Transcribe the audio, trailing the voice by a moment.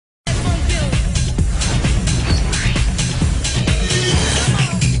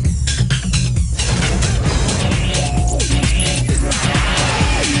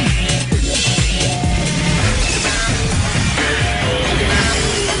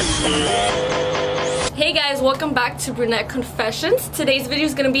Hey guys, welcome back to Brunette Confessions. Today's video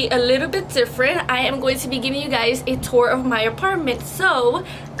is going to be a little bit different. I am going to be giving you guys a tour of my apartment, so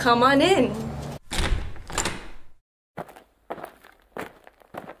come on in.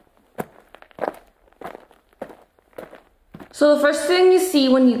 So the first thing you see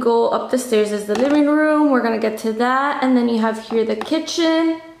when you go up the stairs is the living room. We're going to get to that, and then you have here the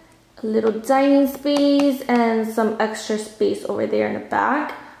kitchen, a little dining space, and some extra space over there in the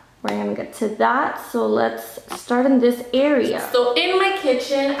back. We're gonna get to that, so let's start in this area. So in my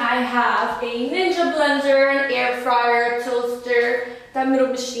kitchen, I have a Ninja blender, an air fryer, toaster, that middle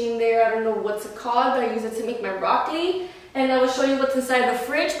machine there, I don't know what's it called, but I use it to make my broccoli. And I will show you what's inside the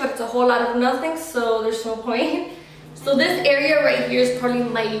fridge, but it's a whole lot of nothing, so there's no point. So this area right here is probably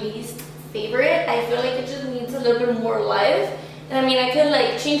my least favorite. I feel like it just needs a little bit more life. And I mean, I could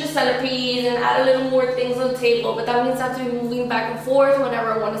like change the centerpiece and add a little more things on the table, but that means I have to be moving back and forth whenever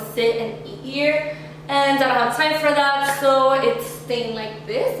I want to sit and eat here. And I don't have time for that, so it's staying like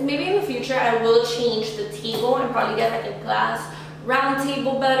this. Maybe in the future I will change the table and probably get like a glass round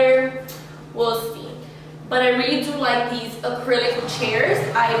table better. We'll see. But I really do like these acrylic chairs.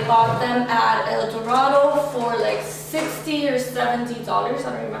 I bought them at El Dorado for like $60 or $70, I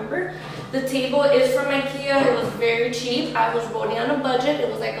don't remember. The table is from IKEA. It was very cheap. I was rolling on a budget. It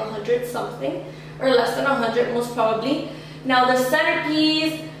was like 100 something, or less than 100 most probably. Now the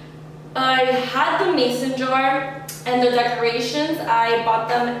centerpiece, I had the mason jar, and the decorations, I bought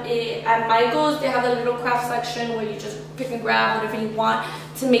them at Michael's. They have a little craft section where you just pick and grab whatever you want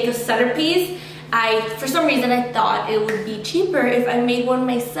to make a centerpiece. For some reason, I thought it would be cheaper if I made one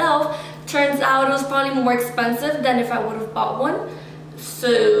myself. Turns out it was probably more expensive than if I would have bought one.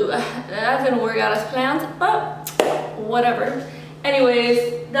 So that didn't work out as planned, but whatever.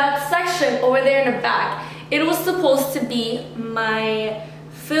 Anyways, that section over there in the back, it was supposed to be my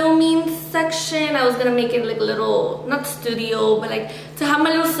filming section. I was gonna make it like a little, not studio, but like to have my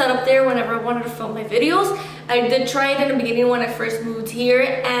little setup there whenever I wanted to film my videos. I did try it in the beginning when I first moved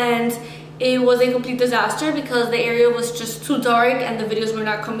here, and it was a complete disaster because the area was just too dark and the videos were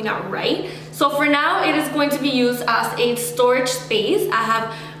not coming out right. So for now, it is going to be used as a storage space. I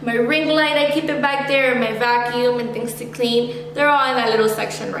have my ring light, I keep it back there, my vacuum and things to clean. They're all in that little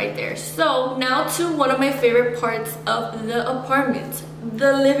section right there. So now to one of my favorite parts of the apartment,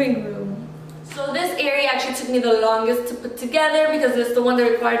 the living room. So this area actually took me the longest to put together because it's the one that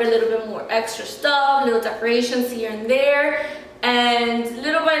required a little bit more extra stuff, little decorations here and there. And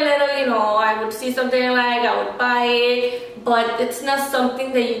little by little, you know, I would see something I like, I would buy it, but it's not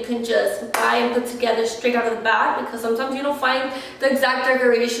something that you can just buy and put together straight out of the bat, because sometimes you don't find the exact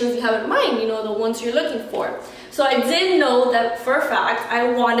decorations you have in mind, you know, the ones you're looking for. So I did know that for a fact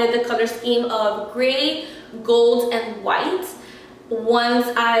I wanted the color scheme of gray, gold, and white. Once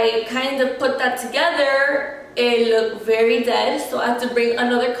I kind of put that together, it looked very dead, so I had to bring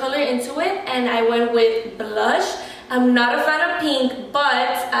another color into it, and I went with blush. I'm not a fan of pink, but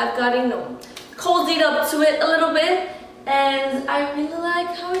I've gotten, you know, cozied up to it a little bit, and I really like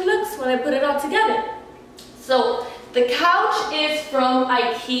how it looks when I put it all together. So the couch is from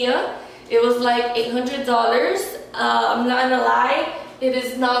IKEA. It was like $800. I'm not gonna lie, it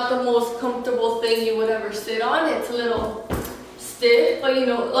is not the most comfortable thing you would ever sit on. It's a little stiff, but you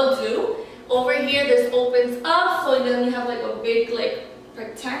know, it'll do. Over here, this opens up, so then you have like a big like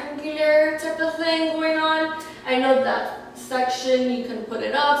rectangular type of thing going on. I know that section you can put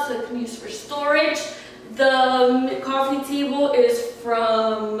it up so it can be used for storage. The coffee table is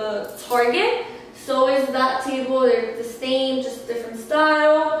from Target. So is that table. They're the same, just different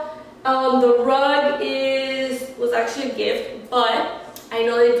style. The rug was actually a gift, but I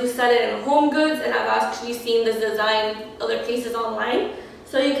know they do sell it in Home Goods, and I've actually seen this design other places online,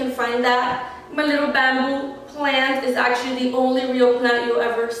 so you can find that. My little bamboo plant is actually the only real plant you'll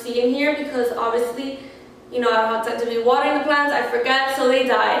ever see in here, because obviously, you know, I don't have time to be watering the plants, I forget, so they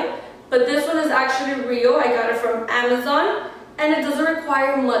die. But this one is actually real. I got it from Amazon, and it doesn't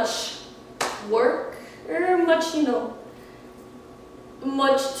require much work or much, you know,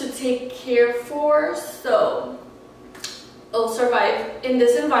 much to take care for, so I'll survive in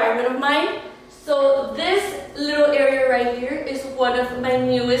this environment of mine. So this little area right here is one of my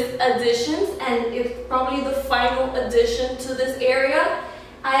newest additions, and it's probably the final addition to this area.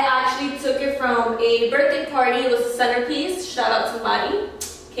 I actually took it from a birthday party. It was a centerpiece. Shout out to Mari.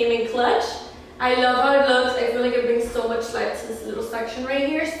 Came in clutch. I love how it looks. I feel like it brings so much light to this little section right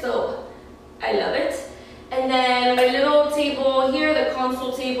here, so I love it. And then my little table here, the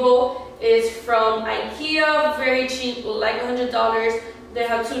console table, is from IKEA. Very cheap, like $100. They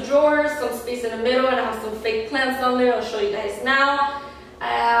have two drawers, some space in the middle, and I have some fake plants on there. I'll show you guys now. I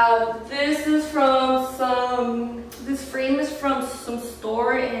have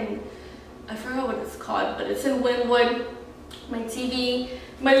but it's in Wynwood. My TV,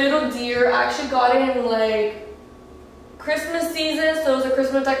 my little deer, I actually got it in like Christmas season, so it was a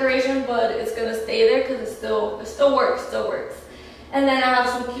Christmas decoration, but it's gonna stay there because it still works. And then I have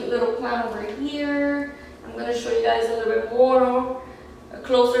some cute little plant over here. I'm gonna show you guys a little bit more, a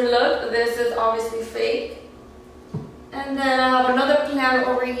closer look. This is obviously fake. And then I have another plant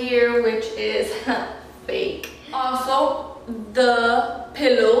over here, which is fake. Also, the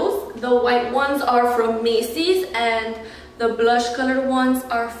pillows, the white ones are from Macy's and the blush colored ones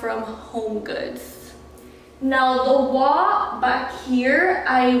are from Home Goods. Now the wall back here,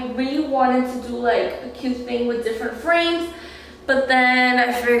 I really wanted to do like a cute thing with different frames, but then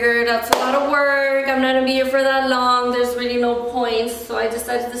I figured that's a lot of work. I'm not gonna be here for that long. There's really no point. So I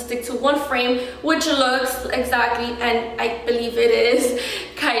decided to stick to one frame, which looks exactly, and I believe it is,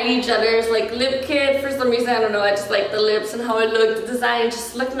 Kylie Jenner's like lip kit. For some reason, I don't know, I just like the lips and how it looked. The design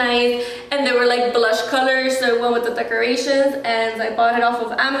just looked nice. And they were like blush colors, so I went with the decorations and I bought it off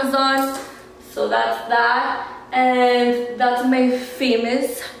of Amazon. So that's that. And that's my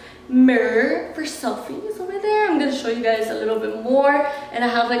famous mirror for selfies over there. I'm gonna show you guys a little bit more, and I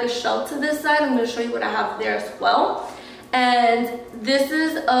have like a shelf to this side. I'm gonna show you what I have there as well. And this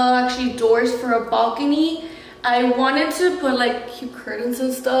is actually doors for a balcony. I wanted to put like cute curtains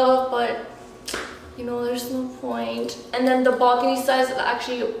and stuff, but you know, there's no point. And then the balcony size is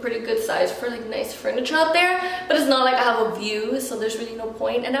actually a pretty good size for like nice furniture out there, but it's not like I have a view, so there's really no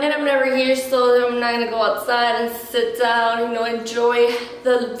point. And I'm never here, so I'm not gonna go outside and sit down, you know, enjoy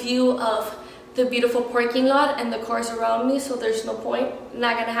the view of the beautiful parking lot and the cars around me, so there's no point.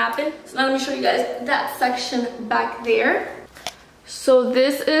 Not gonna happen. So now let me show you guys that section back there. So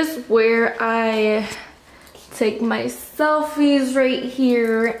this is where I take my selfies right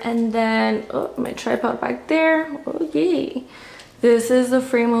here, and then my tripod back there. Oh yay, this is the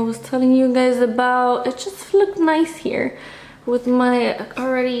frame I was telling you guys about. It just looked nice here with my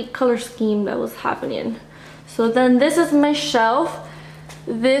already color scheme that was happening. So then this is my shelf.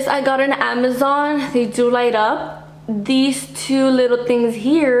 This I got on Amazon. They do light up. These two little things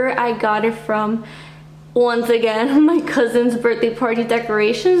here, I got it from, once again, my cousin's birthday party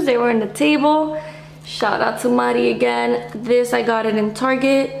decorations. They were on the table. Shout out to Mari again. This I got it in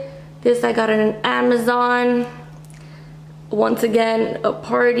Target. This I got it in Amazon. Once again, a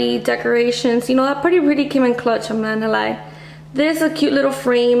party decorations. You know, that party really came in clutch, I'm not gonna lie. This a cute little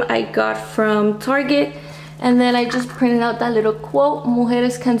frame I got from Target. And then I just printed out that little quote,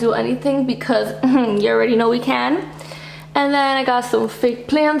 mujeres can do anything, because you already know we can. And then I got some fake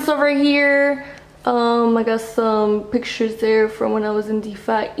plants over here. I got some pictures there from when I was in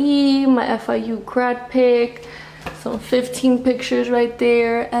DFIE, my FIU grad pic, some 15 pictures right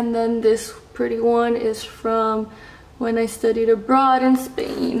there, and then this pretty one is from when I studied abroad in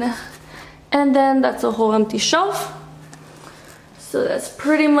Spain. And then that's a whole empty shelf. So that's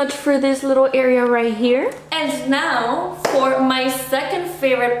pretty much for this little area right here. And now for my second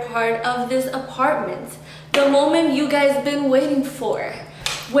favorite part of this apartment, the moment you guys been waiting for,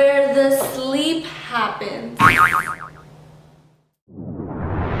 where the sleep happens.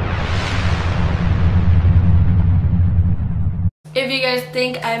 If you guys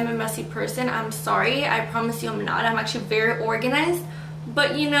think I'm a messy person, I'm sorry. I promise you I'm not. I'm actually very organized.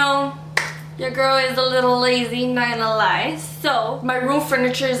 But you know, your girl is a little lazy, not gonna lie. So my room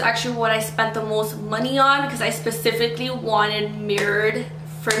furniture is actually what I spent the most money on, because I specifically wanted mirrored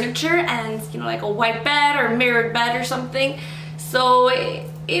furniture and, you know, like a white bed or mirrored bed or something. So,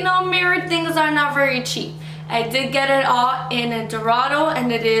 you know, mirrored things are not very cheap. I did get it all in a Dorado,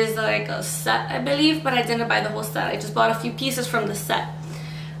 and it is like a set, I believe, but I didn't buy the whole set. I just bought a few pieces from the set.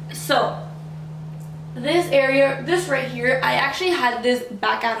 So this area, this right here, I actually had this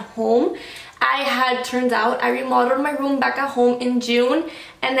back at home. Turns out I remodeled my room back at home in June,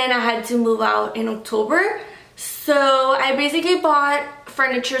 and then I had to move out in October. So I basically bought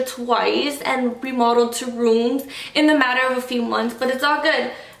furniture twice and remodeled 2 rooms in the matter of a few months, but it's all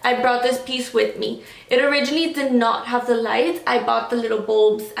good. I brought this piece with me. It originally did not have the lights. I bought the little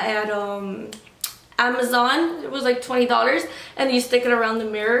bulbs at Amazon. It was like $20, and you stick it around the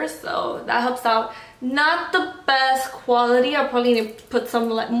mirror, so that helps out. Not the best quality. I probably need to put some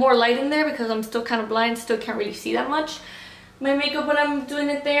more light in there because I'm still kind of blind, still can't really see that much my makeup when I'm doing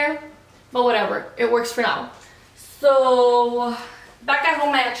it there, but whatever, it works for now. So back at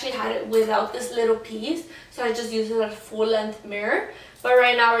home I actually had it without this little piece, so I just used it as a full-length mirror. But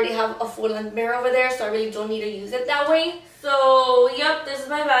right now I already have a full-length mirror over there, so I really don't need to use it that way. So yep, this is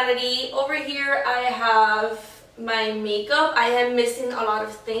my vanity. Over here I have my makeup. I am missing a lot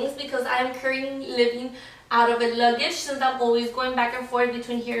of things because I am currently living out of a luggage since I'm always going back and forth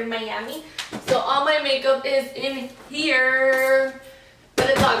between here and Miami. So all my makeup is in here, but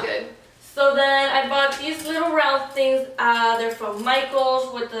it's all good. So then I bought these little round things. They're from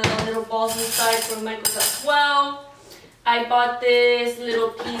Michael's with the little balls inside from Michael's as well. I bought these little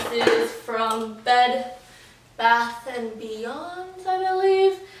pieces from Bed Bath and Beyond, I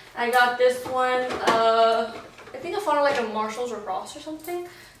believe. I got this one, I think I found it like a Marshalls or Ross or something.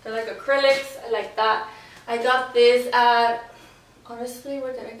 They're like acrylics, I like that. I got this at, honestly,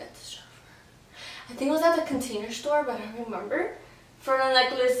 where did I get this from? I think it was at the Container Store, but I don't remember. For the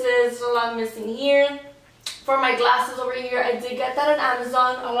necklaces, a lot missing here. For my glasses over here, I did get that on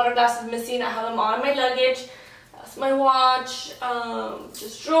Amazon. A lot of glasses missing. I have them all in my luggage. That's my watch,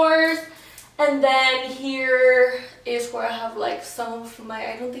 just drawers. And then here is where I have like some of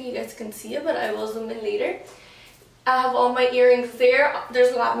my, I don't think you guys can see it, but I will zoom in later. I have all my earrings there.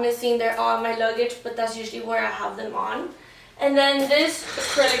 There's a lot missing. They're all in my luggage, but that's usually where I have them on. And then this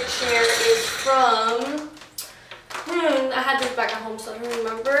acrylic chair is from, I had this back at home, so I don't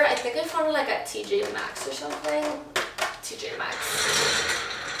remember. I think I found it like at TJ Maxx or something. TJ Maxx.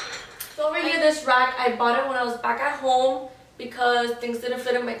 So over here, this rack, I bought it when I was back at home because things didn't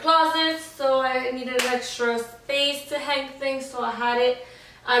fit in my closet, so I needed an extra space to hang things, so I had it.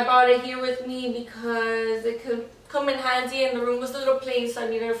 I brought it here with me because it could come in handy, and the room was a little plain, so I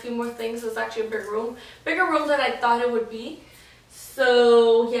needed a few more things. It's actually a big room. Bigger room than I thought it would be.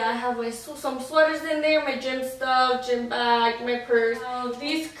 So yeah, I have my some sweaters in there, my gym stuff, gym bag, my purse.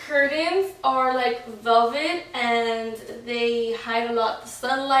 These curtains are like velvet and they hide a lot of the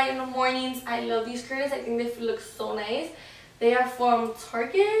sunlight in the mornings. I love these curtains. I think they look so nice. They are from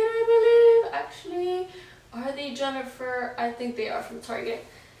Target, I believe. Actually, are they Jennifer? I think they are from Target.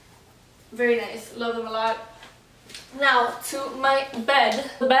 Very nice. Love them a lot. Now to my bed.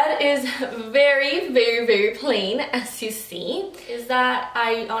 The bed is very plain, as you see. Is that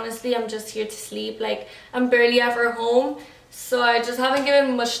I honestly am just here to sleep. Like, I'm barely ever home, so I just haven't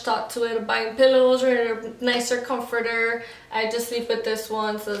given much thought to it, buying pillows or a nicer comforter. I just sleep with this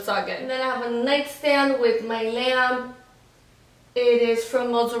one, so it's all good. And then I have a nightstand with my lamp. It is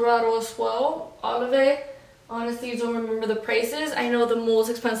from Mozzarella as well, all of it. Honestly, I don't remember the prices. I know the most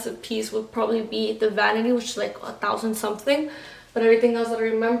expensive piece would probably be the vanity, which is like 1,000 something. But everything else that I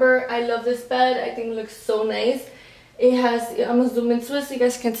remember, I love this bed. I think it looks so nice. It has, I'm gonna zoom into it so you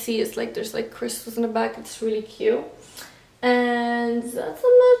guys can see. It's like there's like crystals in the back. It's really cute. And that's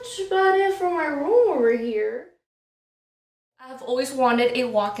much about it for my room over here. I've always wanted a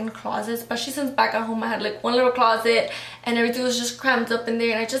walk-in closet, especially since back at home I had like one little closet and everything was just crammed up in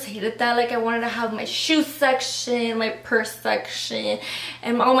there, and I just hated that. Like, I wanted to have my shoe section, my purse section,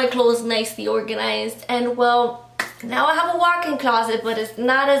 and all my clothes nicely organized. And well, now I have a walk-in closet, but it's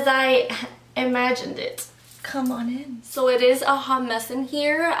not as I imagined it. Come on in. So it is a hot mess in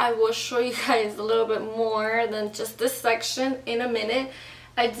here. I will show you guys a little bit more than just this section in a minute.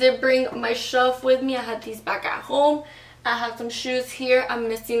 I did bring my shelf with me. I had these back at home. I have some shoes here. I'm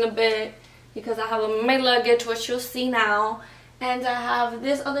missing a bit because I have them in my luggage, which you'll see now. And I have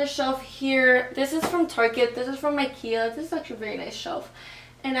this other shelf here. This is from Target. This is from IKEA. This is actually a very nice shelf.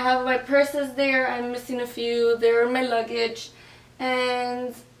 And I have my purses there. I'm missing a few. They're in my luggage.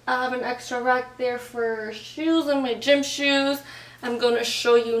 And I have an extra rack there for shoes and my gym shoes. I'm going to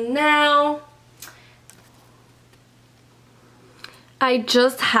show you now. I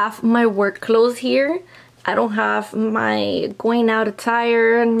just have my work clothes here. I don't have my going out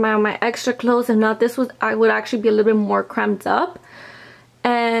attire and my extra clothes. If not, this I would actually be a little bit more cramped up.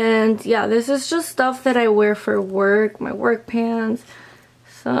 And yeah, this is just stuff that I wear for work, my work pants,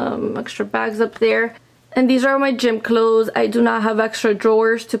 some extra bags up there. And these are my gym clothes. I do not have extra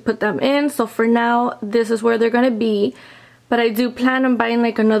drawers to put them in, so for now this is where they're gonna be. But I do plan on buying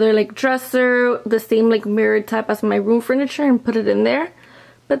like another like dresser, the same like mirror type as my room furniture, and put it in there.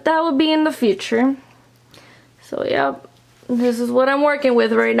 But that will be in the future. So yeah, this is what I'm working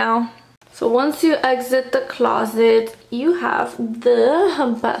with right now. So once you exit the closet, you have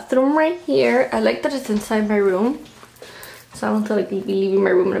the bathroom right here. I like that it's inside my room, so I don't feel like be leaving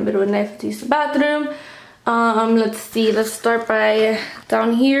my room in the middle of the night to use the bathroom. Let's see, let's start by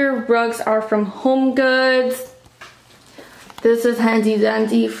down here. Rugs are from Home Goods. This is handy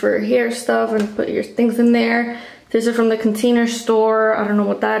dandy for hair stuff and put your things in there. This is from the Container Store. I don't know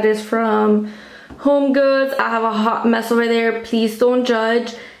what that is from. Home Goods. I have a hot mess over there. Please don't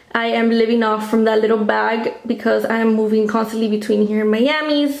judge. I am living off from that little bag because I am moving constantly between here and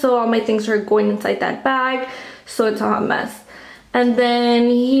Miami, so all my things are going inside that bag, so it's a hot mess. And then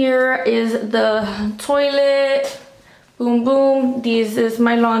here is the toilet Boom, boom. These is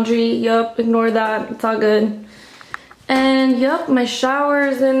my laundry. Yup, ignore that. It's all good. And yup, my shower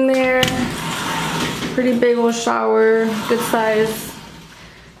is in there. Pretty big old shower, good size.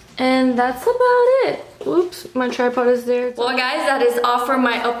 And that's about it. Oops, my tripod is there. Well guys, that is all for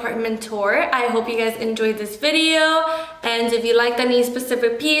my apartment tour. I hope you guys enjoyed this video. And if you liked any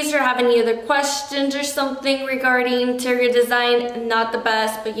specific piece or have any other questions or something regarding interior design, not the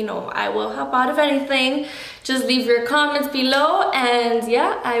best, but you know, I will help out if anything. Just leave your comments below. And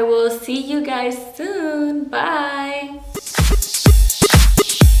yeah, I will see you guys soon. Bye.